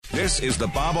This is the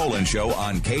Bob Olin Show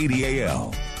on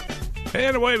KDAL.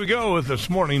 And away we go with this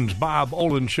morning's Bob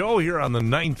Olin Show here on the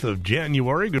 9th of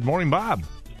January. Good morning, Bob.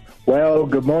 Well,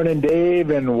 good morning, Dave,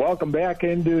 and welcome back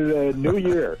into the new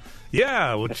year.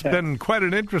 Yeah, it's been quite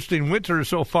an interesting winter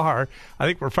so far. I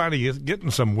think we're finally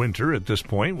getting some winter at this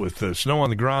point with snow on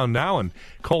the ground now and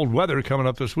cold weather coming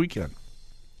up this weekend.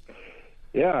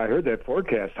 Yeah, I heard that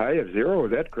forecast high of 0.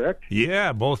 Is that correct?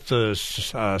 Yeah, both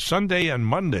Sunday and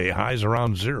Monday, highs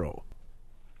around 0.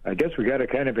 I guess we got to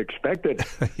kind of expect it.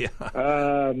 Yeah.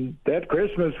 That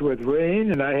Christmas with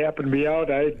rain, and I happened to be out.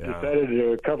 I decided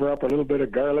to cover up a little bit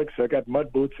of garlic, so I got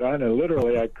mud boots on, and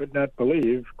literally I could not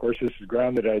believe. Of course, this is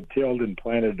ground that I'd tilled and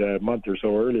planted a month or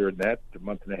so earlier than that, a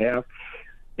month and a half.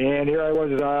 And here I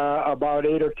was about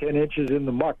 8 or 10 inches in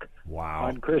the muck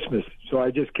on Christmas. So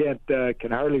I just can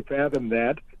hardly fathom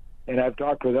that. And I've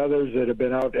talked with others that have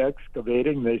been out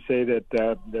excavating. They say that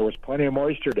there was plenty of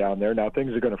moisture down there. Now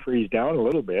things are going to freeze down a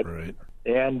little bit. Right.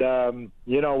 And,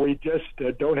 we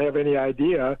just don't have any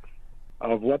idea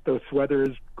of what this weather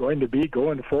is going to be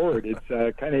going forward.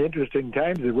 It's kind of interesting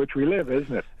times in which we live,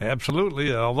 isn't it?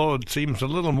 Absolutely, although it seems a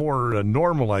little more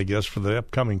normal, I guess, for the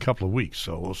upcoming couple of weeks.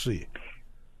 So we'll see.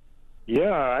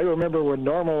 Yeah, I remember when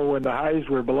the highs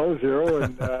were below 0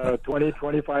 and 20,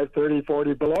 25, 30,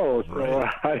 40 below. So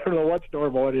right. I don't know what's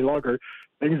normal any longer.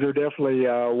 Things are definitely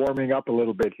warming up a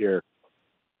little bit here.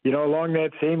 Along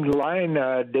that same line,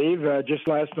 Dave, just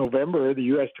last November, the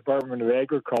U.S. Department of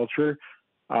Agriculture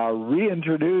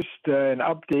reintroduced and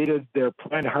updated their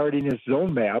plant hardiness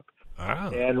zone map.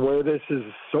 Wow. And where this is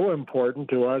so important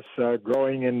to us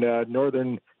growing in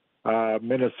northern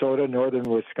Minnesota, northern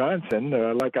Wisconsin.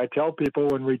 Like I tell people,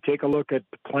 when we take a look at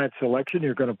plant selection,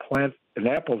 you're going to plant an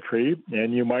apple tree,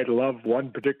 and you might love one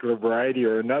particular variety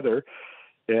or another.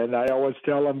 And I always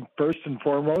tell them, first and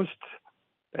foremost,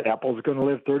 an apple's going to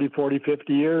live 30, 40,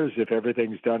 50 years if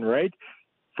everything's done right.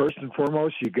 First and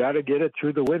foremost, you got to get it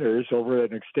through the winters over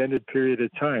an extended period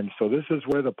of time. So this is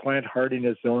where the plant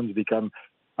hardiness zones become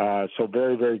so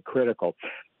very, very critical.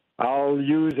 I'll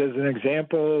use as an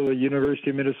example the University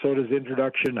of Minnesota's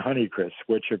introduction Honeycrisp,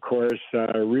 which, of course,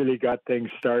 really got things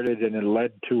started, and it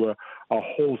led to a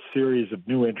whole series of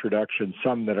new introductions,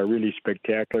 some that are really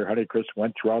spectacular. Honeycrisp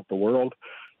went throughout the world,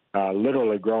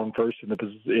 literally grown first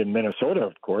in Minnesota,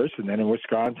 of course, and then in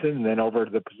Wisconsin, and then over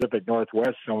to the Pacific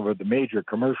Northwest, some of the major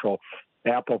commercial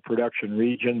apple production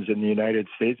regions in the United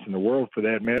States and the world, for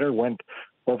that matter, went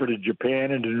over to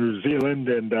Japan and to New Zealand,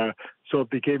 and so it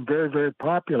became very, very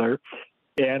popular.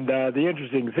 And the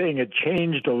interesting thing, it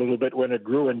changed a little bit when it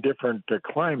grew in different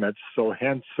climates, so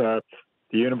hence the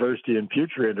university in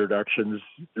future introductions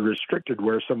restricted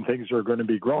where some things are going to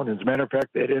be grown. As a matter of fact,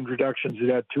 they had introductions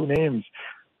that had two names.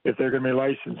 If they're going to be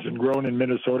licensed and grown in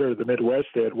Minnesota or the Midwest,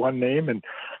 they had one name, and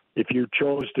if you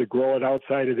chose to grow it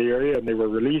outside of the area and they were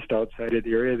released outside of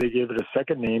the area, they gave it a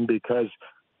second name because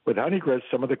with Honeycrisp,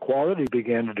 some of the quality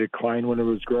began to decline when it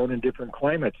was grown in different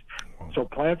climates. So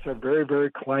plants are very, very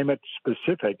climate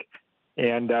specific,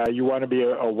 and you want to be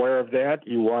aware of that.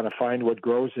 You want to find what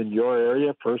grows in your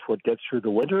area, first what gets through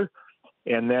the winter,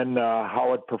 and then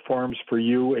how it performs for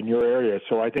you in your area.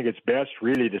 So I think it's best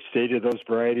really to stay to those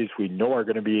varieties we know are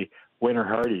going to be winter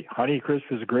hardy. Honeycrisp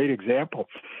is a great example.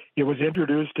 It was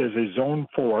introduced as a Zone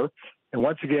 4, and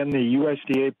once again, the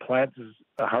USDA plant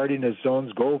hardiness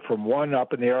zones go from 1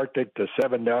 up in the Arctic to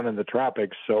 7 down in the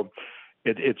tropics. So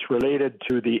it's related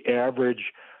to the average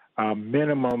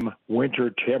minimum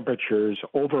winter temperatures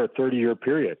over a 30-year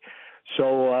period.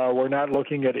 So we're not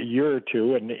looking at a year or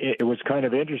two, and it was kind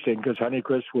of interesting because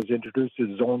Honeycrisp was introduced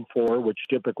as Zone 4, which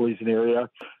typically is an area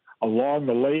along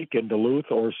the lake in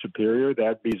Duluth or Superior.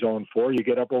 That'd be Zone 4. You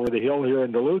get up over the hill here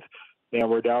in Duluth, and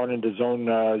we're down into Zone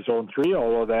 3,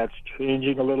 although that's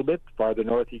changing a little bit. The farther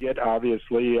north you get,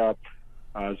 obviously,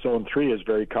 Zone 3 is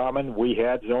very common. We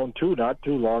had Zone 2 not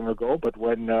too long ago, but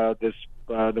when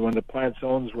when the plant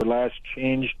zones were last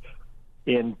changed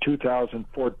in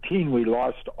 2014, we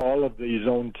lost all of the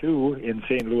Zone 2 in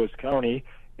St. Louis County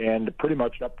and pretty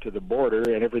much up to the border,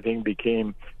 and everything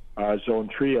became Zone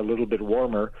 3, a little bit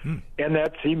warmer, and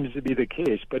that seems to be the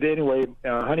case. But anyway,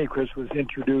 Honeycrisp was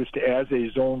introduced as a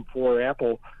Zone 4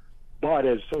 apple, but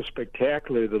is so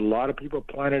spectacular that a lot of people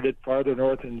planted it farther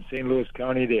north in St. Louis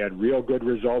County. They had real good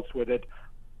results with it.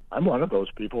 I'm one of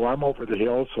those people. I'm over the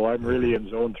hill, so I'm really in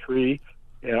Zone 3.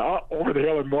 Over the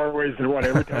hill in more ways than one.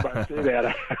 Every time I say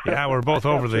that. Yeah, we're both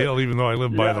over the hill, even though I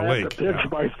live by the lake. I have to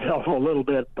pinch myself a little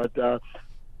bit, but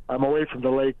I'm away from the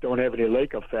lake, don't have any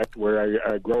lake effect where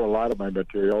I grow a lot of my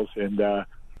materials. And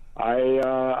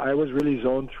I was really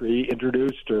Zone 3,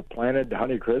 introduced or planted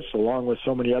Honeycrisp along with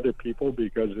so many other people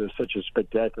because it's such a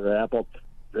spectacular apple.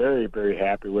 very, very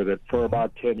happy with it for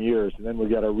about 10 years. And then we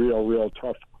got a real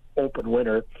tough open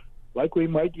winter, like we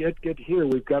might yet get here.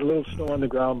 We've got a little snow on the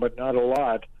ground, but not a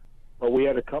lot. But we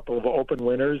had a couple of open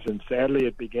winters, and sadly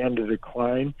it began to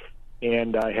decline.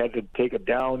 And I had to take it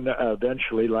down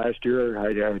eventually last year.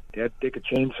 I had to take a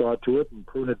chainsaw to it and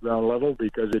prune it ground level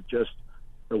because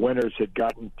the winters had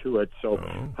gotten to it. So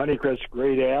Honeycrest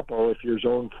Great Apple, if you're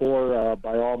zone 4,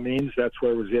 by all means, that's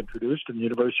where it was introduced. And the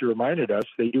university reminded us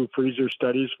they do freezer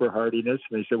studies for hardiness,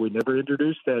 and they said we never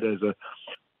introduced that as a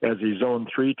zone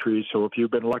 3 tree. So if you've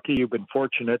been lucky, you've been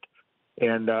fortunate.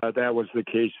 And that was the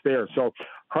case there. So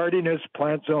hardiness,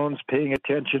 plant zones, paying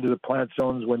attention to the plant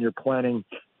zones when you're planting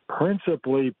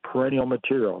principally perennial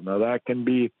material. Now, that can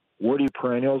be woody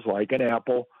perennials like an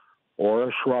apple or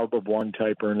a shrub of one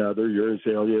type or another, your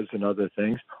azaleas and other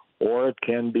things, or it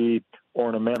can be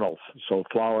ornamentals, so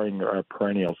flowering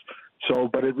perennials. So,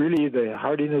 but the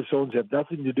hardiness zones have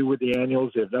nothing to do with the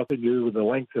annuals. They have nothing to do with the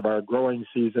length of our growing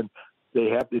season. They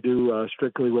have to do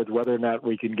strictly with whether or not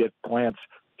we can get plants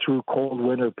through cold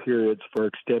winter periods for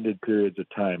extended periods of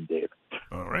time, Dave.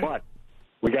 All right. But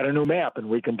we got a new map, and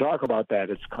we can talk about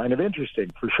that. It's kind of interesting,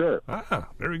 for sure.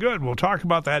 Very good. We'll talk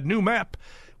about that new map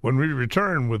when we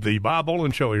return with the Bob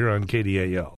Olin Show here on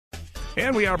KDAL.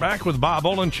 And we are back with Bob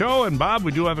Olin Show. And, Bob,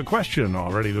 we do have a question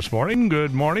already this morning.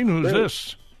 Good morning. Who's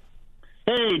this?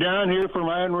 Hey, Don here from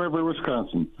Iron River,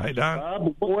 Wisconsin. Hi,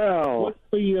 Don. Bob,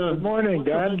 good morning,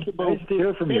 Don. Nice to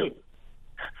hear from you.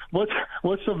 What's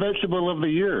the vegetable of the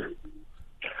year?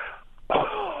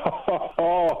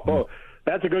 Oh,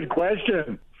 that's a good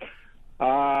question.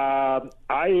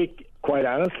 I quite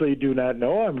honestly do not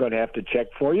know. I'm going to have to check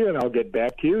for you, and I'll get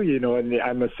back to you. You know, and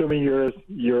I'm assuming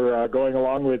you're going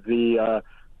along with the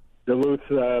Duluth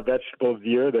vegetable of the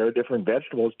year. There are different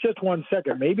vegetables. Just 1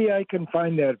 second. Maybe I can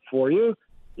find that for you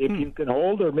if you can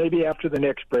hold, or maybe after the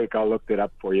next break I'll look it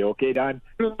up for you. Okay, Don?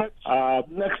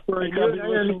 Next break, I'll be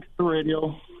listening to the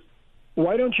radio.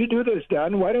 Why don't you do this,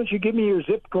 Don? Why don't you give me your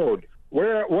zip code?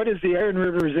 What is the Iron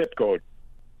River zip code?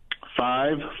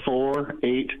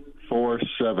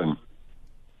 54847.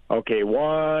 Okay,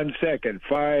 1 second.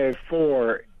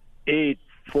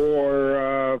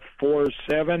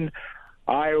 54847.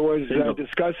 I was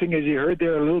discussing, as you heard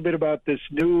there, a little bit about this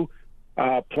new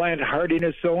plant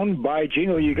hardiness zone. By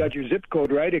jingo, you got your zip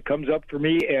code right. It comes up for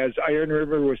me as Iron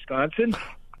River, Wisconsin.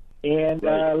 And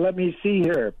let me see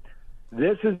here.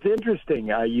 This is interesting.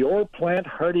 Your plant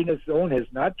hardiness zone has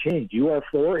not changed. You are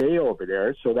 4A over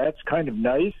there, so that's kind of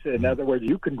nice. In other words,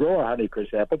 you can grow a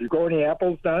Honeycrisp apple. Do you grow any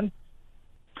apples, Don?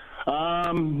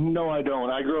 No, I don't.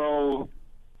 I grow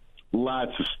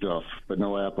lots of stuff, but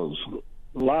no apples.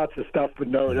 Lots of stuff, but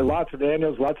no. Lots of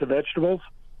annuals, lots of vegetables?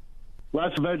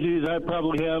 Lots of veggies. I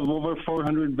probably have over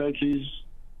 400 veggies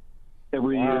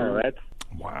every year.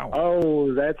 Wow.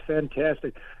 Oh, that's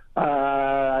fantastic.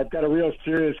 I've got a real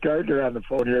serious gardener on the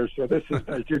phone here, so this is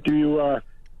nice. Do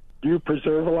you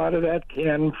preserve a lot of that?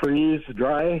 Can, freeze,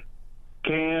 dry?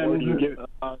 Hydrated,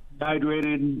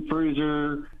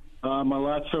 freezer.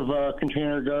 Lots of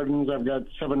container gardens. I've got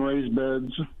 7 raised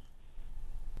beds.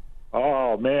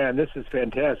 Oh man, this is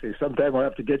fantastic. Sometime we'll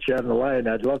have to get you on the line.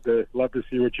 I'd love to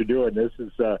see what you're doing. This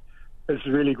is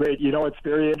really great. You know, it's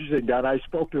very interesting, Don. I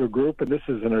spoke to a group, and this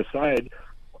is an aside.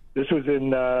 This was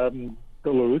in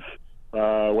Duluth,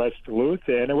 West Duluth,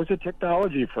 and it was a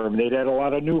technology firm. They'd had a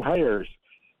lot of new hires,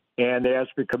 and they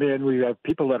asked me to come in. We have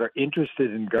people that are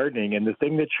interested in gardening, and the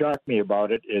thing that shocked me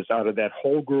about it is out of that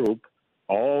whole group,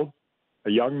 all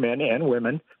young men and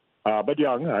women, but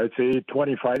young, I would say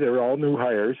 25, they were all new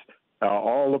hires,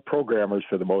 all the programmers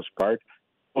for the most part.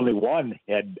 Only one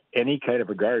had any kind of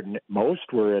a garden.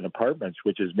 Most were in apartments,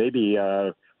 which is maybe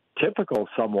typical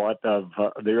somewhat of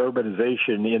the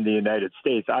urbanization in the United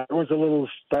States. I was a little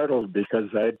startled because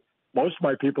most of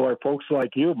my people are folks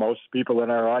like you. Most people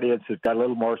in our audience have got a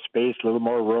little more space, a little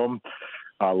more room.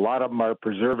 A lot of them are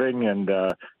preserving and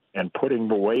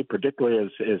putting away,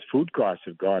 particularly as food costs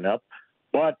have gone up.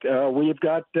 But we've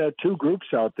got 2 groups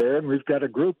out there, and we've got a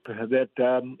group that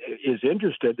is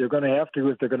interested. They're going to have to,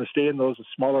 if they're going to stay in those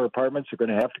smaller apartments, they're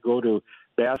going to have to go to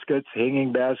baskets,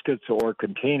 hanging baskets, or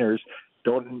containers.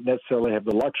 Don't necessarily have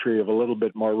the luxury of a little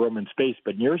bit more room and space.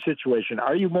 But in your situation,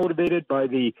 are you motivated by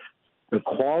the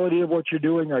quality of what you're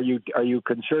doing? Are you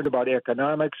concerned about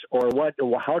economics, or what?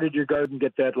 How did your garden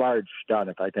get that large, Don,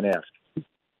 if I can ask?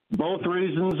 Both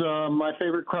reasons. My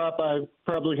favorite crop, I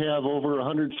probably have over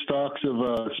 100 stalks of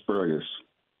asparagus.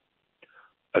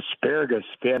 Asparagus,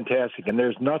 fantastic. And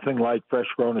there's nothing like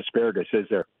fresh-grown asparagus, is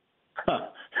there?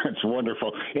 It's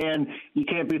wonderful. And you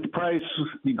can't beat the price.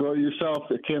 You grow it yourself.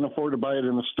 You can't afford to buy it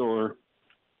in the store.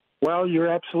 Well, you're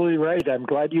absolutely right. I'm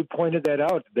glad you pointed that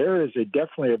out. There is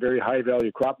definitely a very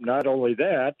high-value crop. Not only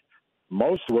that,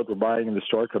 most of what we're buying in the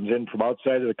store comes in from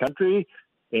outside of the country,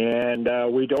 and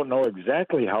we don't know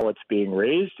exactly how it's being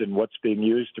raised and what's being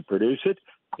used to produce it.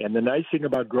 And the nice thing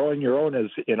about growing your own is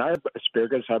in our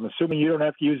asparagus, I'm assuming you don't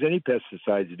have to use any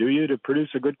pesticides, do you, to produce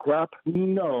a good crop?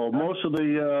 No, most of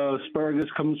the asparagus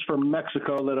comes from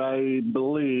Mexico, that I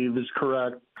believe is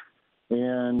correct,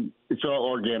 and it's all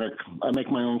organic. I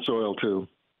make my own soil too.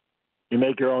 You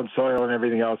make your own soil and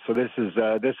everything else. So this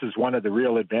is one of the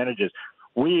real advantages.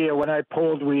 When I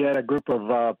polled, we had a group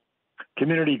of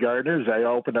community gardeners. I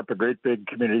opened up a great big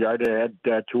community garden. I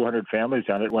had 200 families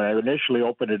on it. When I initially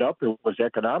opened it up, it was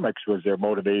economics was their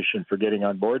motivation for getting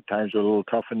on board. Times were a little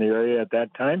tough in the area at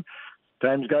that time.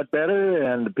 Times got better,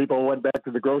 and people went back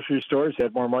to the grocery stores,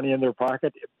 had more money in their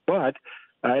pocket. But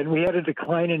and we had a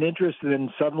decline in interest, and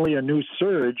then suddenly a new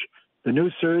surge. The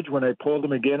new surge, when I polled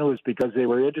them again, was because they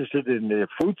were interested in the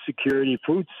food security,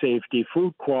 food safety,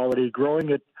 food quality,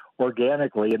 growing it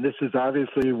organically, and this is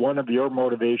obviously one of your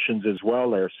motivations as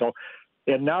well there. So,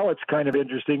 and now it's kind of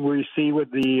interesting. We see with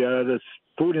the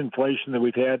food inflation that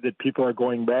we've had that people are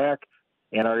going back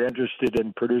and are interested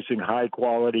in producing high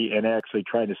quality and actually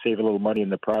trying to save a little money in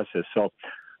the process. So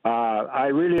I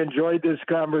really enjoyed this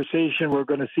conversation. We're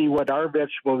going to see what our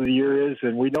vegetable of the year is,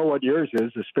 and we know what yours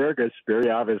is, asparagus, very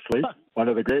obviously, one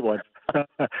of the great ones.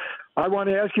 I want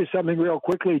to ask you something real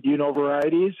quickly. Do you know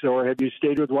varieties, or have you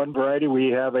stayed with one variety? We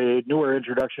have a newer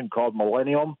introduction called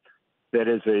Millennium that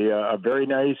is a very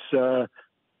nice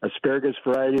asparagus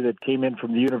variety that came in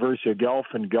from the University of Guelph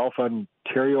in Guelph,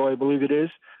 Ontario, I believe it is.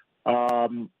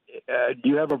 Do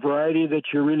you have a variety that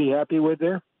you're really happy with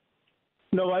there?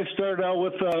 No, I started out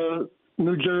with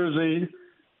New Jersey,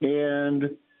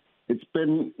 and it's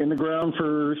been in the ground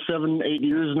for 7-8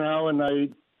 years now, and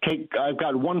I've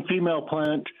got one female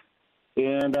plant,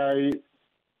 and I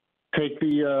take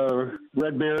the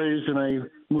red berries and I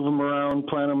move them around,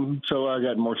 plant them, so I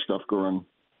got more stuff growing.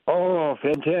 Oh,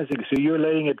 fantastic. So you're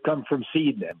letting it come from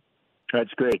seed then.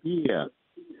 That's great. Yeah.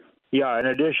 Yeah, in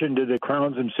addition to the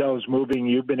crowns themselves moving,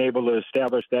 you've been able to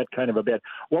establish that kind of a bed.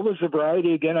 What was the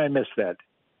variety again? I missed that.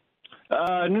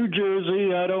 New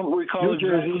Jersey. I don't recall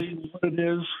exactly what it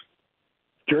is.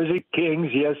 Jersey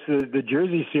Kings, yes, the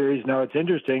Jersey series. Now, it's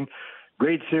interesting.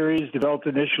 Great series, developed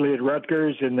initially at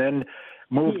Rutgers and then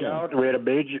moved out. We had a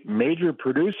major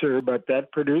producer, but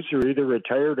that producer either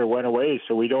retired or went away,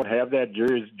 so we don't have that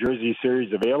Jersey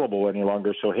series available any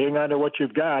longer. So hang on to what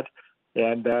you've got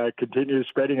and continue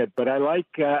spreading it. But I like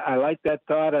that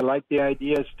thought. I like the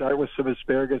idea. Start with some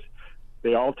asparagus.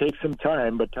 They all take some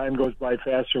time, but time goes by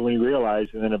faster when you realize,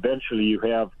 and then eventually you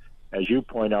have, as you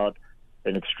point out,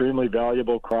 an extremely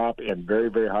valuable crop and very,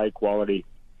 very high quality.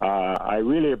 I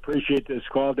really appreciate this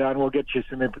call, Don. We'll get you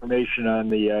some information on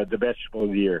the vegetable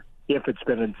of the year, if it's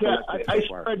been selected. I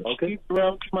spread seeds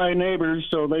around to my neighbors,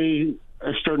 so they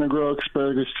are starting to grow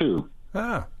asparagus too.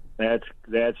 Ah.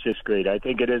 That's just great. I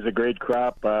think it is a great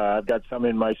crop. I've got some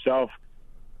in myself.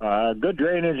 Good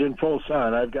drainage in full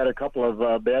sun. I've got a couple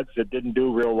of beds that didn't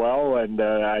do real well, and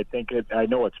I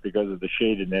know it's because of the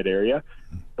shade in that area.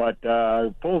 But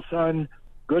full sun,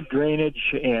 good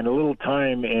drainage, and a little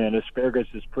time, and asparagus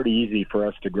is pretty easy for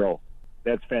us to grow.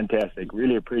 That's fantastic.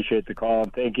 Really appreciate the call,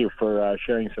 and thank you for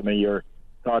sharing some of your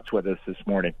thoughts with us this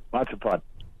morning. Lots of fun.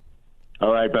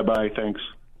 All right, bye-bye. Thanks.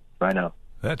 Bye now.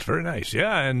 That's very nice.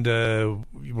 Yeah, and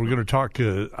we're going to talk,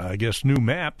 I guess, new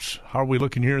maps. How are we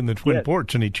looking here in the Twin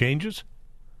Ports? Any changes?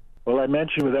 Well, I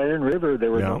mentioned with Iron River there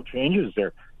were no changes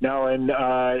there. Now, and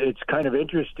it's kind of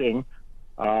interesting,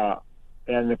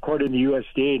 and according to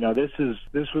USDA, now this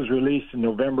was released in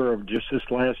November of just this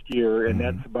last year, and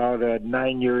that's about a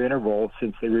 9-year interval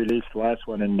since they released the last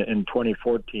one in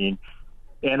 2014.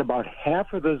 And about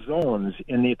half of the zones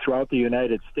throughout the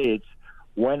United States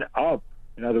went up.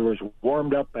 In other words,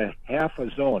 warmed up a half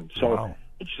a zone. So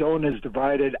each zone is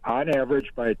divided on average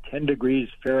by a 10 degrees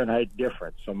Fahrenheit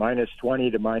difference. So minus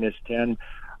 20 to minus 10.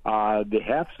 The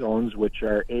half zones, which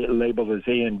are labeled as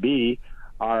A and B,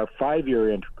 are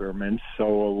 5-year increments.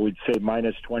 So we'd say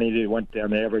minus 20, they went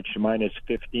on average to minus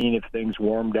 15 if things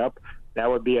warmed up. That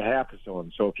would be a half a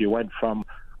zone. So if you went from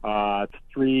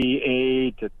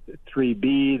 3A to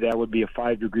 3B, that would be a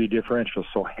 5-degree differential.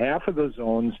 So half of the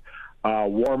zones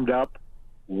warmed up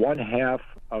 1/2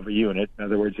 of a unit, in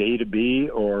other words, A to B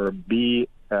or B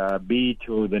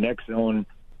to the next zone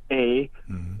A,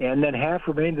 and then half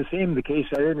remained the same. In the case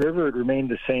of Iron River, it remained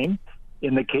the same.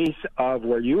 In the case of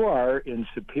where you are in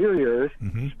Superior,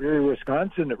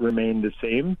 Wisconsin, it remained the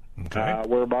same. Okay.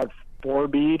 We're about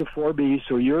 4B to 4B,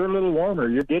 so you're a little warmer.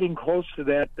 You're getting close to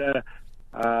that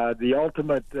The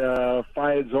ultimate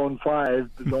zone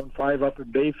 5 up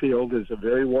in Bayfield is a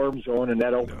very warm zone, and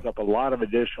that opens up a lot of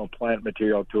additional plant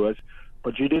material to us.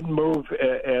 But you didn't move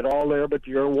at all there, but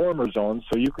you're a warmer zone,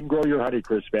 so you can grow your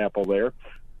Honeycrisp apple there.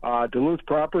 Duluth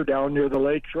proper down near the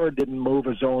lakeshore didn't move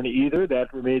a zone either.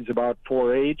 That remains about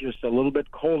 4A, just a little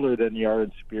bit colder than the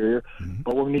Arden Superior. Mm-hmm.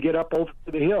 But when you get up over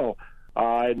the hill,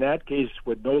 in that case,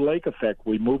 with no lake effect,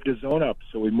 we moved a zone up.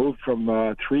 So we moved from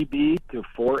 3B to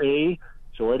 4A.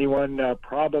 So anyone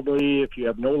probably, if you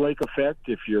have no lake effect,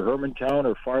 if you're Hermantown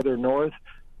or farther north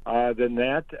than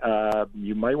that,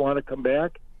 you might want to come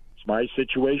back. It's my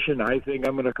situation. I think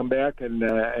I'm going to come back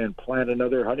and plant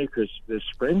another Honeycrisp this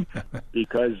spring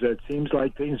because it seems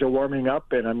like things are warming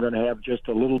up, and I'm going to have just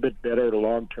a little bit better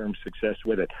long-term success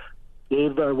with it.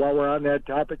 Dave, while we're on that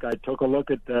topic, I took a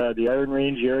look at the Iron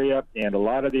Range area, and a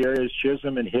lot of the areas,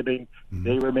 Chisholm and Hibbing,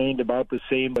 they remained about the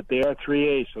same, but they are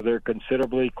 3A, so they're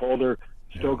considerably colder.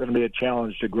 Still going to be a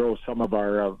challenge to grow some of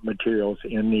our materials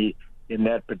in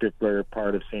that particular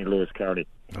part of St. Louis County.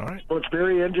 All right. So it's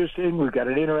very interesting. We've got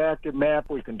an interactive map.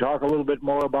 We can talk a little bit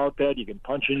more about that. You can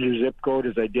punch in your zip code,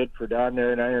 as I did for down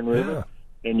there in Iron River,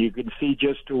 and you can see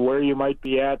just where you might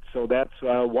be at. So that's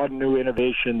one new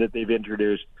innovation that they've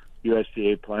introduced,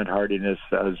 USDA plant hardiness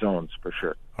zones, for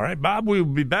sure. All right, Bob, we'll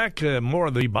be back. More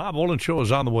of the Bob Olin Show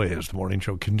is on the way as the morning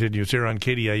show continues here on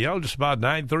KDAL, just about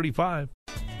 9:35.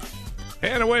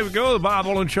 And away we go, the Bob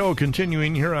Olin Show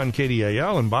continuing here on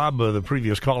KDAL. And Bob, the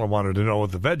previous caller, wanted to know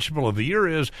what the vegetable of the year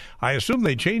is. I assume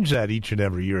they change that each and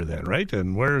every year then, right?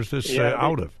 And where is this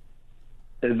out of?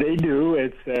 They do.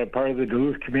 It's part of the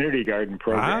Duluth Community Garden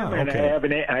Program. Okay.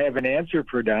 And I have an answer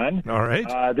for Don. All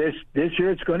right. This year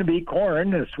it's going to be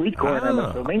corn, sweet corn, I'm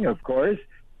assuming, of course.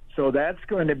 So that's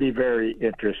going to be very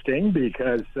interesting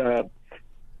because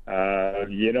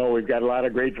we've got a lot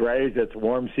of great varieties. That's a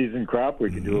warm season crop.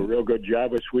 We can do a real good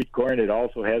job with sweet corn. It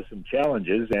also has some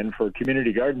challenges, and for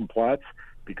community garden plots,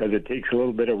 because it takes a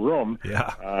little bit of room,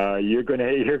 you're going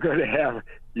to have.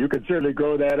 You can certainly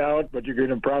grow that out, but you're going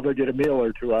to probably get a meal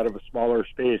or two out of a smaller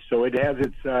space. So it has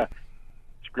its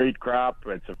great crop.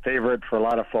 It's a favorite for a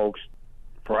lot of folks.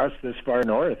 For us this far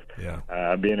north,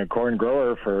 being a corn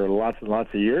grower for lots and lots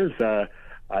of years,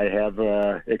 I have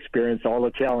experienced all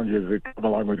the challenges that come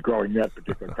along with growing that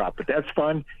particular crop. But that's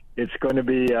fun. It's going to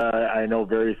be, I know,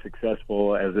 very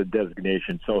successful as a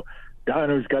designation. So Don,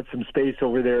 who's got some space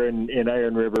over there in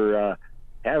Iron River,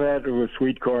 have at it with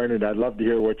sweet corn, and I'd love to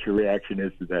hear what your reaction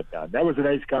is to that, Don. That was a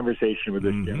nice conversation with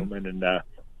this gentleman, and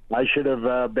I should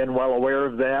have been well aware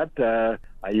of that.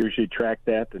 I usually track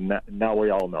that, and now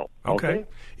we all know. Okay.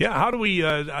 Yeah, how do we,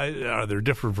 are there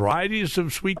different varieties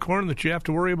of sweet corn that you have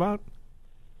to worry about?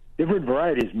 Different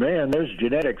varieties, man. There's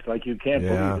genetics like you can't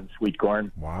believe in sweet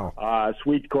corn. Wow.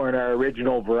 Sweet corn, our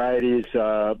original varieties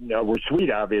were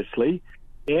sweet, obviously,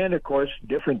 and of course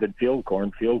different than field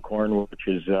corn. Field corn, which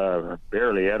is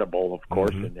barely edible, of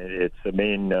course, and it's the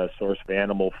main source of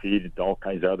animal feed and all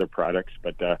kinds of other products.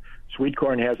 But sweet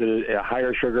corn has a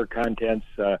higher sugar contents.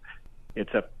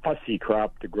 It's a fussy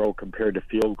crop to grow compared to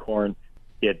field corn.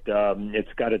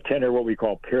 It's got a tender, what we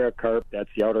call pericarp. That's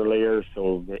the outer layer,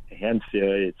 so hence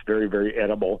it's very, very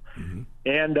edible.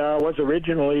 And was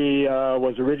originally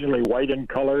white in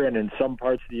color, and in some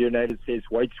parts of the United States,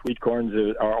 white sweet corns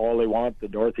are all they want. The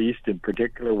Northeast, in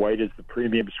particular, white is the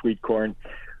premium sweet corn.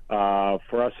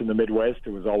 For us in the Midwest,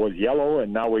 it was always yellow,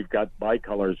 and now we've got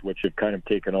bicolors, which have kind of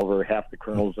taken over. Half the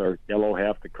kernels are yellow,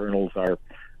 half the kernels are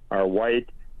white,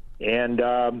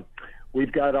 and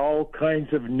we've got all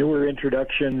kinds of newer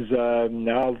introductions.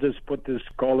 I'll just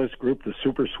call this group the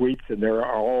Super Sweets, and there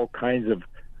are all kinds of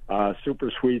Super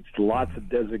Sweets, lots of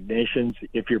designations.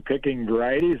 If you're picking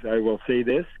varieties, I will say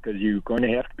this, because you're going to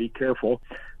have to be careful.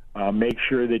 Make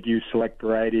sure that you select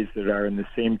varieties that are in the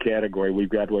same category. We've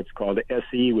got what's called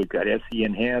SE, we've got SE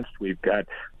Enhanced, we've got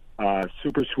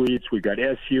Super Sweets, we've got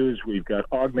SUs, we've got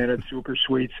Augmented Super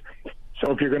Sweets.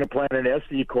 So if you're going to plant an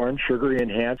SE corn, sugary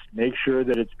enhanced, make sure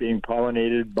that it's being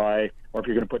pollinated by, or if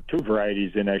you're going to put two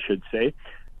varieties in, I should say,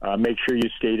 make sure you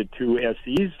state it two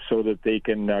SEs so that they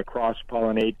can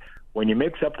cross-pollinate. When you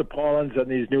mix up the pollens on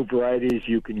these new varieties,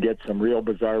 you can get some real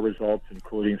bizarre results,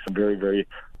 including some very, very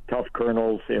tough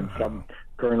kernels and some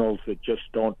kernels that just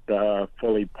don't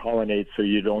fully pollinate, so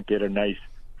you don't get a nice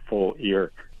full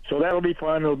ear. So that'll be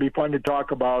fun. It'll be fun to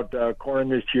talk about corn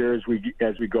this year as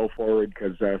we go forward,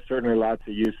 because certainly lots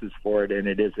of uses for it, and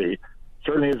it is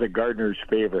certainly is a gardener's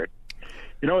favorite.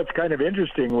 You know, it's kind of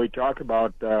interesting. We talk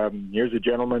about here's a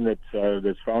gentleman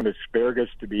that's found asparagus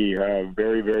to be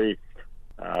very, very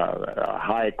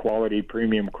high quality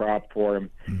premium crop for him,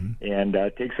 and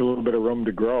takes a little bit of room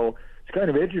to grow. kind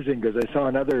of interesting because I saw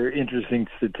another interesting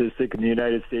statistic in the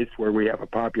United States where we have a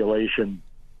population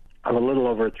of a little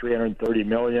over 330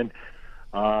 million.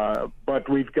 But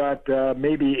we've got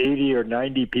maybe 80 or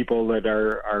 90 people that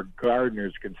are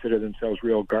gardeners, consider themselves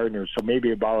real gardeners, so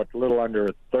maybe about a little under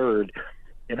a third.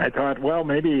 And I thought, well,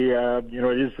 maybe, it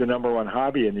is the number one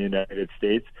hobby in the United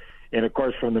States. And, of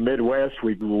course, from the Midwest,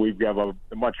 we've got a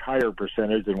much higher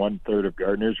percentage than one-third of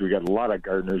gardeners. We've got a lot of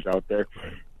gardeners out there.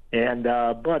 And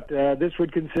but this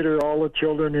would consider all the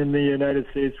children in the United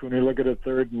States when we look at a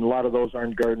third, and a lot of those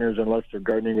aren't gardeners unless they're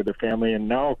gardening with their family. And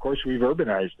now, of course, we've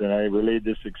urbanized, and I relayed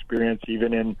this experience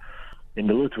even in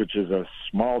Duluth, which is a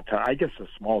small town, I guess a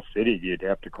small city you'd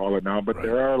have to call it now. But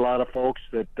there are a lot of folks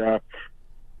that are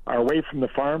away from the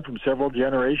farm from several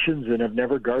generations and have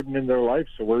never gardened in their life.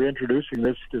 So we're introducing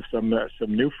this to some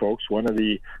new folks. One of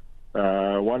the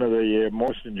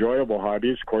most enjoyable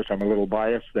hobbies. Of course, I'm a little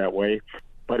biased that way.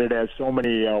 But it has so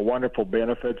many wonderful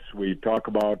benefits. We talk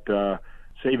about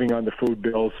saving on the food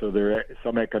bill, so there are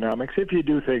some economics. If you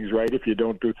do things right, if you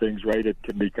don't do things right, it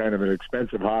can be kind of an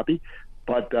expensive hobby.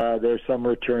 But there's some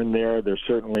return there. There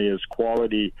certainly is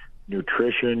quality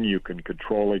nutrition. You can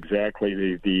control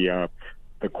exactly the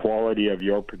quality of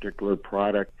your particular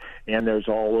product. And there's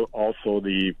also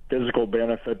the physical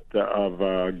benefit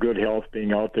of good health,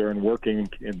 being out there and working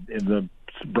in the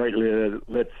brightly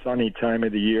lit, sunny time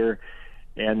of the year.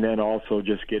 And then also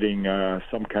just getting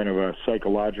some kind of a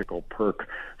psychological perk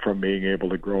from being able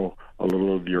to grow a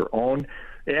little of your own.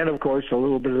 And, of course, a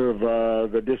little bit of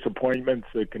the disappointments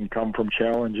that can come from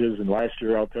challenges. And last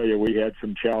year, I'll tell you, we had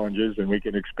some challenges, and we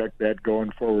can expect that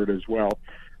going forward as well.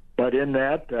 But in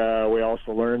that, we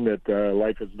also learned that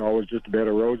life isn't always just a bed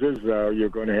of roses. You're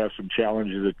going to have some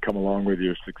challenges that come along with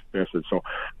your successes. So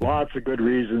lots of good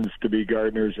reasons to be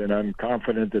gardeners, and I'm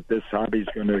confident that this hobby is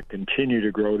going to continue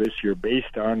to grow this year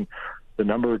based on the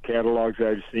number of catalogs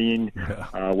I've seen.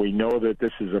 Yeah. We know that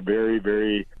this is a very,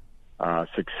 very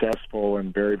successful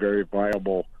and very, very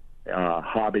viable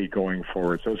hobby going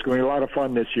forward. So it's going to be a lot of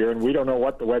fun this year, and we don't know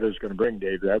what the weather's going to bring,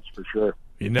 Dave, that's for sure.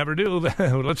 You never do.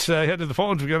 Let's head to the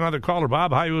phones. We got another caller.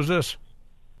 Bob, hi, who's this?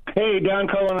 Hey, Don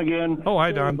Cullen again. Oh,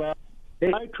 hi, Don.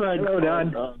 Hey, I tried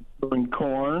growing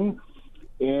corn,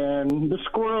 and the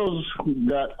squirrels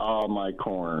got all my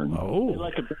corn. Oh. They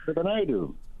like it better than I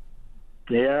do.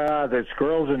 Yeah, the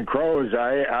squirrels and crows,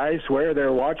 I swear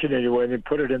they're watching it when they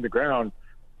put it in the ground.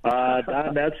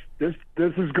 Don, this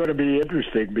is going to be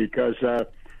interesting because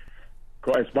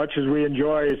as much as we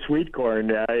enjoy sweet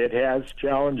corn, it has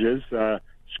challenges.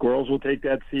 Squirrels will take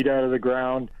that seed out of the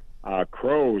ground.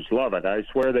 Crows love it. I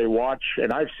swear they watch,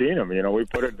 and I've seen them. We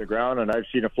put it in the ground, and I've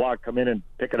seen a flock come in and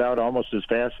pick it out almost as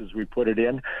fast as we put it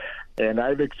in. And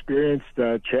I've experienced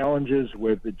challenges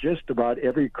with just about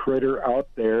every critter out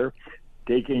there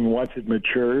taking once it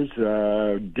matures.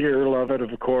 Deer love it,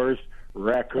 of course.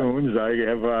 Raccoons. I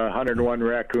have 101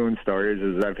 raccoon stories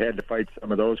as I've had to fight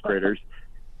some of those critters.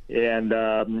 And,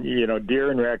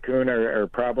 deer and raccoon are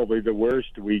probably the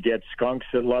worst. We get skunks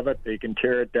that love it. They can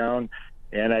tear it down.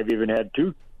 And I've even had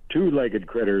two-legged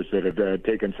critters that have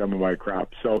taken some of my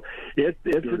crops. So it's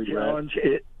a challenge.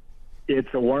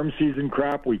 It's a warm season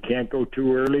crop. We can't go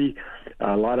too early.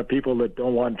 A lot of people that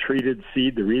don't want treated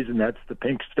seed, the reason that's the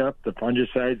pink stuff, the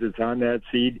fungicides that's on that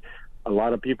seed, a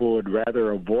lot of people would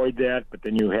rather avoid that, but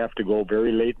then you have to go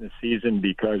very late in the season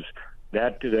because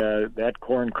that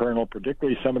corn kernel,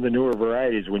 particularly some of the newer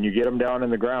varieties, when you get them down in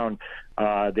the ground,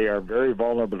 they are very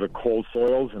vulnerable to cold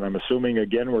soils, and I'm assuming,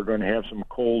 again, we're going to have some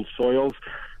cold soils.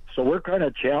 So we're kind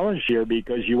of challenged here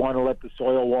because you want to let the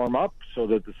soil warm up so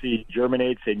that the seed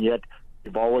germinates, and yet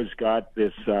you've always got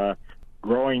this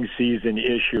growing season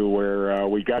issue where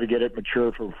we got to get it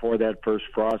mature before that first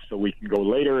frost so we can go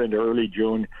later into early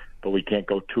June, but we can't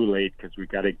go too late because we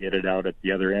got to get it out at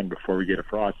the other end before we get a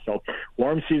frost. So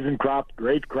warm season crop,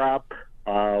 great crop.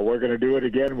 We're going to do it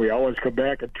again. We always come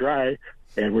back and try,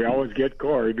 and we always get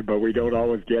corn, but we don't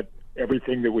always get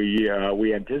everything that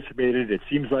we anticipated. It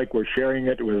seems like we're sharing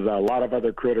it with a lot of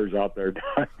other critters out there.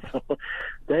 So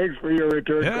thanks for your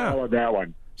return call on that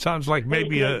one. Sounds like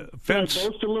maybe a fence. Can I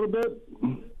boast a little bit?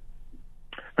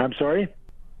 I'm sorry?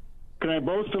 Can I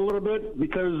boast a little bit?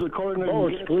 Because according to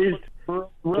boast, please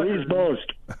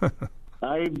boast.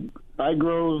 I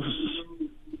grow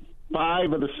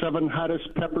 5 of the 7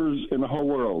 hottest peppers in the whole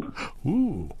world.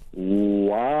 Ooh.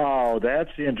 Wow,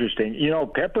 that's interesting.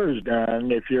 Peppers,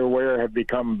 Don, if you're aware, have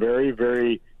become very,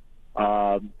 very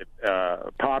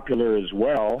popular as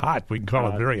well. Hot. We can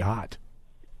call it very hot.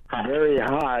 Very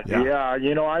hot. Yeah.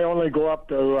 I only go up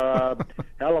to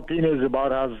jalapenos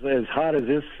about as hot as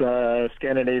this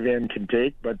Scandinavian can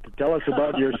take. But tell us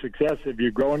about your success. Have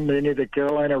you grown any of the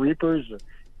Carolina Reapers,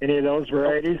 any of those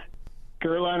varieties?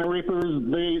 Carolina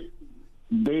Reapers,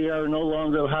 they are no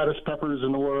longer the hottest peppers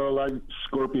in the world. Like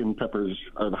scorpion peppers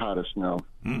are the hottest now.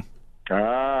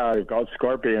 They're called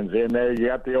scorpions. And you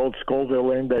got the old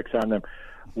Scoville index on them.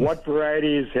 What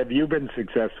varieties have you been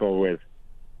successful with?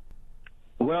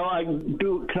 Well,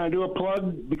 can I do a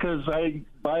plug? Because I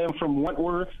buy them from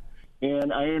Wentworth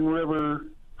and Iron River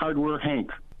Hardware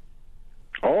Hank.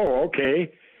 Oh,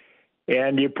 okay.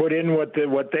 And you put in what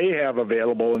they have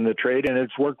available in the trade, and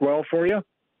it's worked well for you?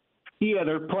 Yeah,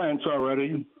 they're plants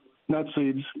already, not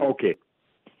seeds. Okay.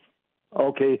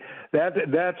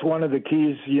 That's one of the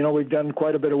keys. We've done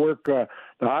quite a bit of work. The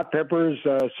hot peppers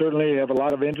certainly have a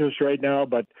lot of interest right now,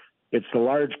 but it's the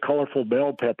large, colorful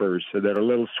bell peppers that are a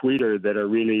little sweeter that are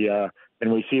really,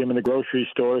 and we see them in the grocery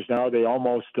stores now. They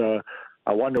almost,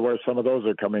 I wonder where some of those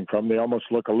are coming from. They almost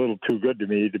look a little too good to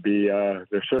me to be,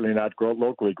 they're certainly not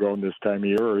locally grown this time of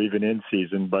year or even in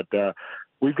season. But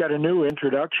we've got a new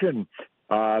introduction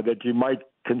that you might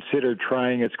consider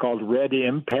trying. It's called Red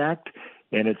Impact.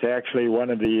 And it's actually one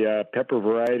of the pepper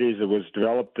varieties that was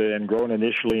developed and grown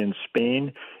initially in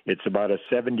Spain. It's about a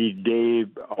 70-day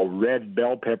red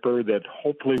bell pepper that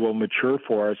hopefully will mature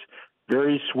for us.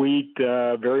 Very sweet,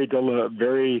 very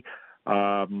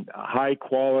high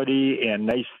quality and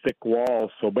nice thick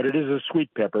walls. But it is a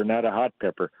sweet pepper, not a hot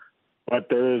pepper. But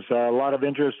there's a lot of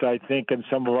interest, I think, in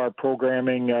some of our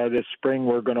programming this spring.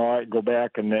 We're going to go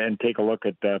back and take a look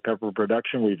at pepper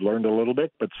production. We've learned a little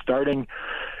bit, but starting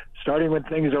when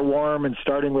things are warm and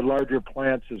starting with larger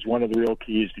plants is one of the real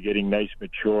keys to getting nice,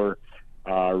 mature,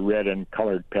 red and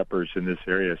colored peppers in this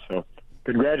area. So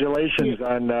congratulations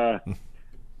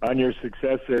on your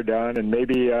success there, Don. And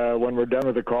maybe when we're done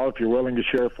with the call, if you're willing to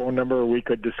share a phone number, we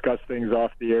could discuss things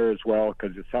off the air as well,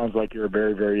 because it sounds like you're a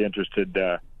very, very interested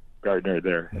gardener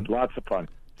there. Lots of fun.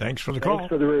 Thanks for the call. Thanks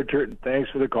for the return.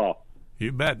 Thanks for the call.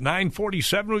 You bet.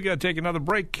 9:47. We got to take another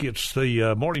break. It's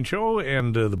the morning show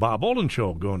and the Bob Olin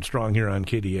Show going strong here on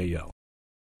KDAL.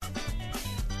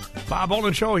 Bob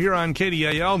Olin Show here on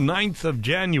KDAL, 9th of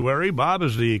January. Bob,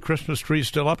 is the Christmas tree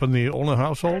still up in the Olin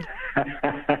household?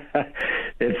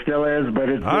 It still is, but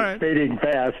it's fading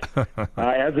fast.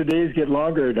 As the days get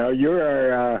longer, now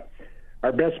you're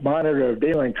our best monitor of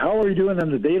day length. How are we doing on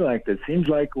the day length? It seems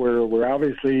like we're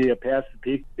obviously past the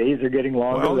peak. Days are getting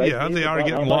longer. Well, right? yeah, they are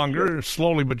getting longer,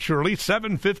 slowly but surely.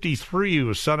 7:53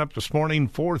 was sun up this morning.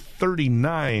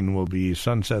 4:39 will be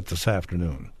sunset this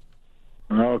afternoon.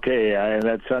 Okay, and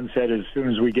that sunset, as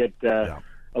soon as we get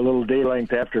a little day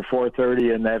length after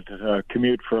 4:30, and that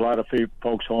commute for a lot of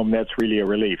folks home, that's really a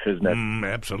relief, isn't it?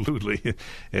 Absolutely.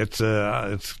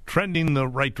 It's trending the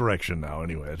right direction now.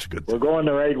 Anyway, it's a good thing. We're going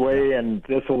the right way, and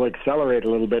this will accelerate a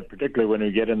little bit, particularly when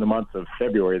we get in the month of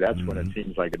February. That's when it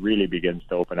seems like it really begins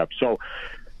to open up. So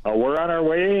we're on our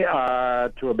way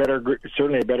to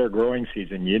certainly a better growing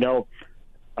season.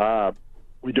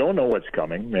 We don't know what's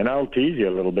coming, and I'll tease you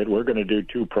a little bit. We're going to do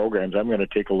 2 programs. I'm going to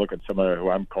take a look at some of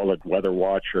I'm call it Weather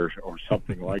Watch or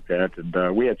something like that.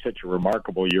 And we had such a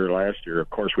remarkable year last year.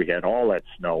 Of course, we had all that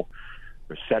snow,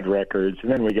 the set records,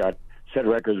 and then we got set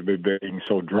records being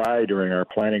so dry during our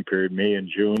planting period, May and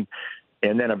June,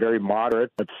 and then a very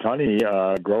moderate but sunny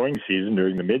growing season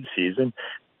during the mid-season.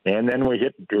 And then we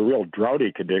hit the real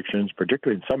droughty conditions,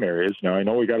 particularly in some areas. Now, I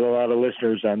know we got a lot of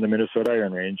listeners on the Minnesota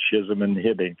Iron Range, Chisholm and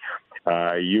Hibbing.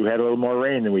 You had a little more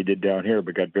rain than we did down here,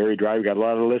 but got very dry. We got a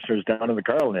lot of listeners down in the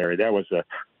Carlin area. That was the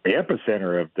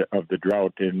epicenter of the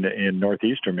drought in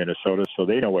northeastern Minnesota, so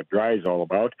they know what dry is all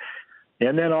about.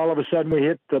 And then all of a sudden we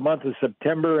hit the month of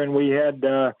September, and we had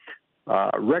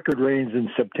record rains in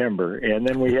September, and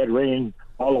then we had rain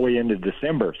all the way into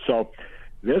December. So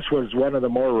this was one of the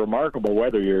more remarkable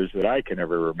weather years that I can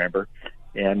ever remember.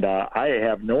 And I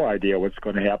have no idea what's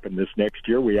going to happen this next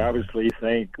year. We obviously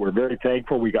we're very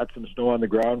thankful we got some snow on the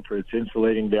ground for its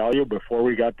insulating value before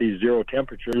we got these zero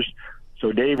temperatures.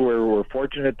 So, Dave, we're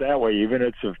fortunate that way. Even if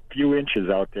it's a few inches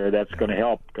out there, that's going to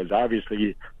help, because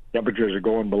obviously temperatures are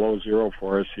going below zero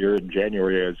for us here in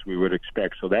January, as we would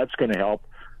expect. So that's going to help.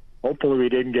 Hopefully we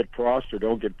didn't get frost or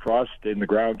don't get frost in the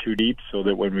ground too deep, so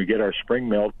that when we get our spring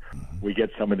melt, we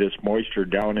get some of this moisture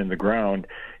down in the ground,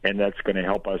 and that's going to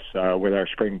help us with our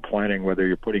spring planting, whether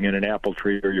you're putting in an apple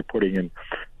tree or you're putting in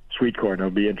sweet corn.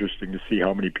 It'll be interesting to see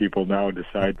how many people now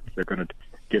decide they're going to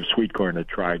give sweet corn a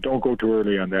try. Don't go too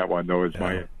early on that one, though, is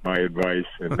my advice,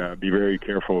 and be very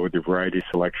careful with your variety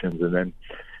selections, and then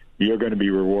you're going to be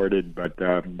rewarded. But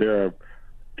there are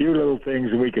few little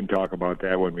things, and we can talk about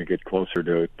that when we get closer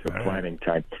to planting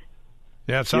time.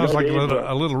 Yeah, it sounds like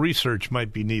a little research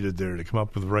might be needed there to come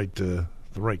up with the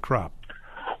right crop.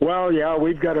 Well, yeah,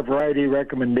 we've got a variety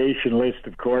recommendation list,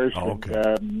 of course. Oh,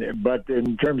 okay. But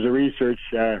in terms of research,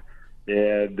 and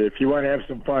if you want to have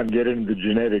some fun, get into the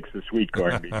genetics of sweet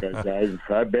corn, because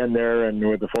I've been there, and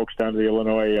with the folks down at the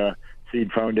Illinois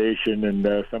Seed Foundation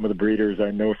and some of the breeders, I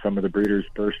know some of the breeders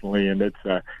personally, and it's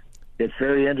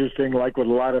very interesting. Like with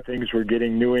a lot of things, we're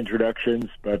getting new introductions,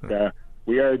 but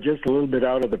we are just a little bit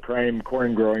out of the prime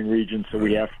corn growing region, so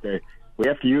we have to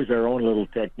use our own little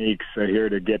techniques here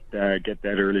to get that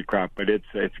early crop. But it's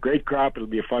a great crop. It'll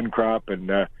be a fun crop,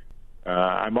 and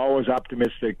I'm always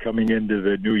optimistic coming into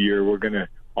the new year.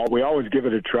 We always give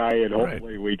it a try, and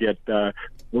hopefully we get a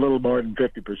little more than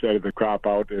 50% of the crop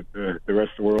out. And the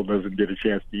rest of the world doesn't get a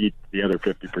chance to eat the other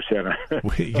 50%.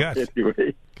 We got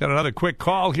another quick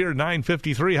call here,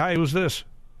 9:53. Hi, who's this?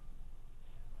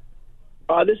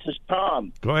 This is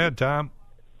Tom. Go ahead, Tom.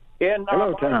 And,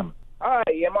 hello, Tom. Hi,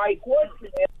 and my question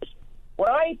is, when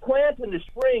I plant in the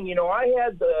spring, I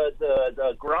had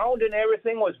the ground and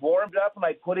everything was warmed up, and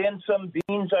I put in some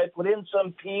beans, I put in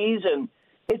some peas, and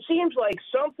it seems like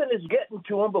something is getting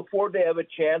to them before they have a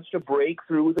chance to break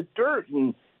through the dirt,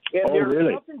 and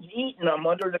really? Something's eating them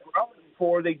under the ground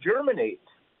before they germinate.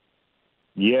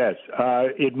 Yes,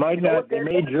 it might not. They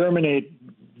may germinate.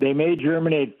 They may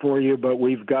germinate for you, but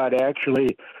we've got an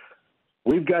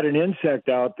insect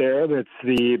out there that's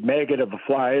the maggot of a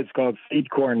fly. It's called seed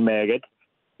corn maggot.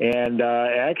 And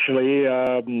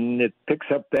it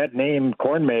picks up that name,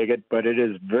 corn maggot, but it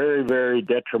is very, very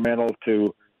detrimental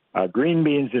to green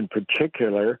beans in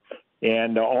particular,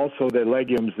 and also the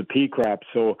legumes, the pea crop.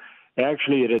 So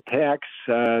actually it attacks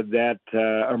that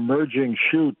emerging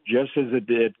shoot just as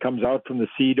it comes out from the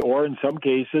seed, or in some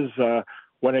cases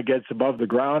when it gets above the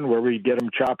ground where we get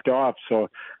them chopped off. So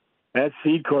that's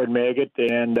seed corn maggot,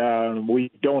 and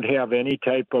we don't have any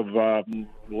type of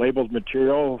labeled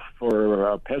material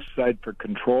for pesticide for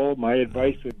control. My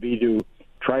advice would be to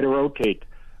try to rotate.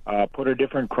 Put a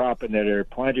different crop in there.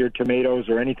 Plant your tomatoes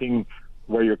or anything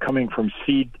where you're coming from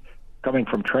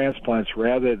transplants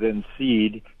rather than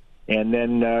seed, and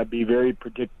then be very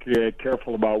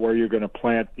careful about where you're going to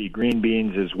plant the green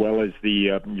beans as well as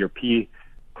your pea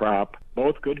crop.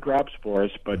 Both good crops for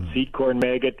us, but seed corn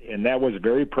maggot, and that was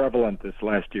very prevalent this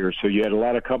last year. So you had a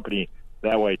lot of company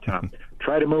that way, Tom.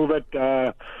 Try to move it.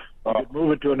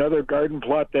 Move it to another garden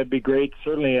plot. That'd be great.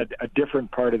 Certainly a different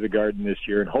part of the garden this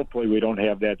year, and hopefully we don't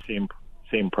have that same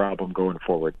problem going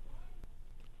forward.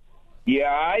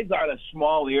 Yeah, I've got a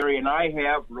small area, and I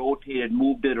have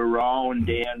moved it around.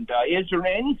 And is there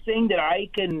anything that I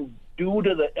can do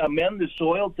to amend the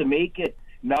soil to make it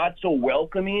not so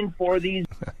welcoming for these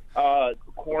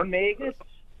corn maggots?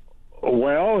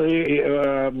 Well,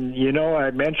 I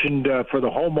mentioned for the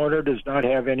homeowner does not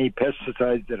have any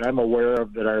pesticides that I'm aware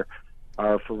of that are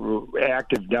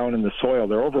active down in the soil.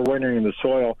 They're overwintering in the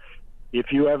soil.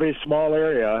 If you have a small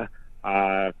area,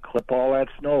 clip all that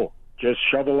snow. Just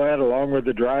shovel that along with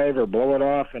the drive or blow it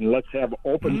off, and let's have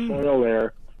open soil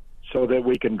there so that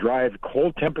we can drive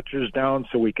cold temperatures down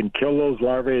so we can kill those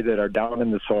larvae that are down in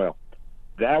the soil.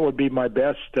 That would be my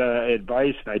best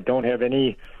advice. I don't have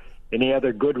any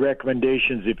other good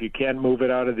recommendations if you can't move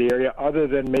it out of the area, other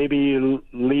than maybe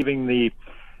leaving the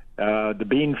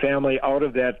bean family out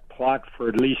of that plot for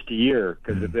at least a year,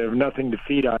 because if they have nothing to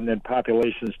feed on, then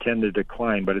populations tend to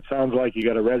decline. But it sounds like you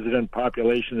got a resident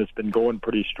population that's been going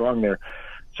pretty strong there.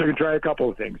 So you can try a couple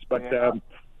of things. But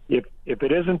if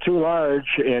it isn't too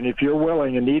large, and if you're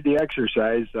willing and need the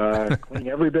exercise, clean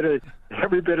every bit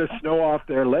of snow off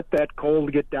there. Let that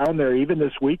cold get down there, even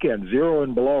this weekend, 0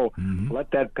 and below.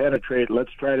 Let that penetrate.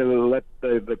 Let's try to let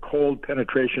the cold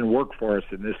penetration work for us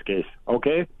in this case.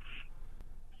 Okay?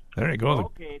 There you go.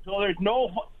 Okay, so there's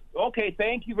no... Okay,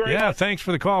 thank you very much. Yeah, thanks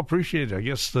for the call. Appreciate it. I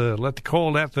guess let the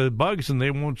cold at the bugs, and they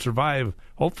won't survive,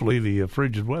 hopefully, the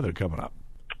frigid weather coming up.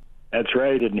 That's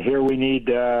right, and here we need,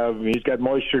 he's got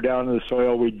moisture down in the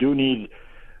soil. We do need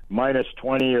minus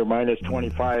 20 or minus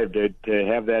 25 to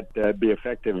have that be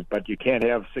effective, but you can't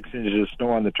have 6 inches of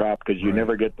snow on the top because you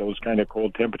never get those kind of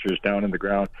cold temperatures down in the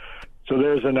ground. So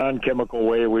there's a non-chemical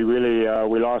way. We really,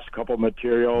 we lost a couple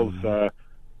materials that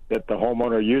the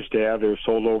homeowner used to have. They're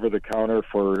sold over the counter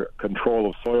for control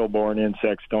of soil-borne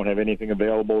insects. Don't have anything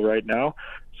available right now.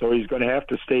 So he's going to have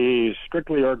to stay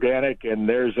strictly organic, and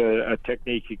there's a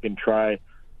technique you can try.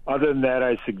 Other than that,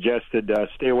 I suggested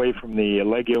stay away from the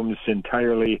legumes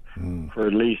entirely for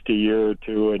at least a year or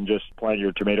two, and just plant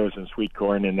your tomatoes and sweet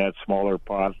corn in that smaller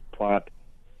plot,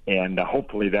 and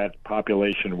hopefully that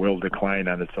population will decline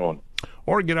on its own.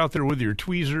 Or get out there with your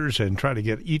tweezers and try to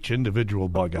get each individual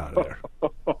bug out of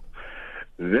there.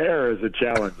 There is a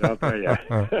challenge, I'll tell you.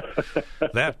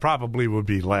 That probably would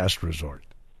be last resort.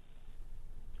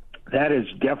 That is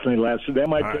definitely last. That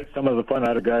might take some of the fun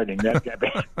out of gardening. That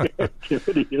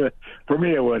activity, for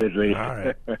me, it would at least. All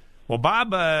right. Well,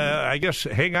 Bob, I guess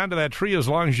hang on to that tree as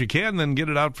long as you can, then get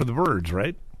it out for the birds,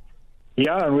 right?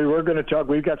 Yeah, and we were going to talk.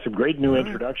 We've got some great new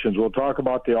introductions. We'll talk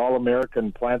about the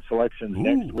All-American plant selections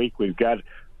next week. We've got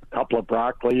a couple of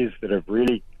broccolis that have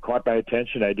really caught my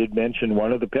attention. I did mention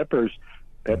one of the peppers.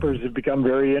 Peppers have become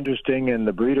very interesting, and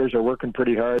the breeders are working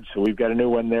pretty hard. So we've got a new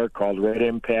one there called Red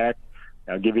Impact.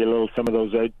 I'll give you some of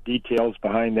those details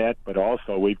behind that, but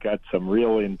also we've got some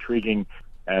real intriguing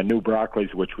new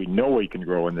broccolis, which we know we can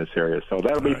grow in this area. So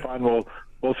that'll be fun.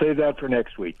 We'll save that for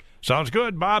next week. Sounds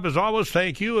good. Bob, as always,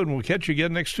 thank you, and we'll catch you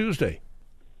again next Tuesday.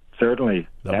 Certainly.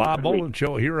 The Bob Boland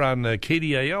Show here on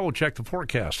KDAL. We'll check the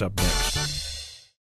forecast up next.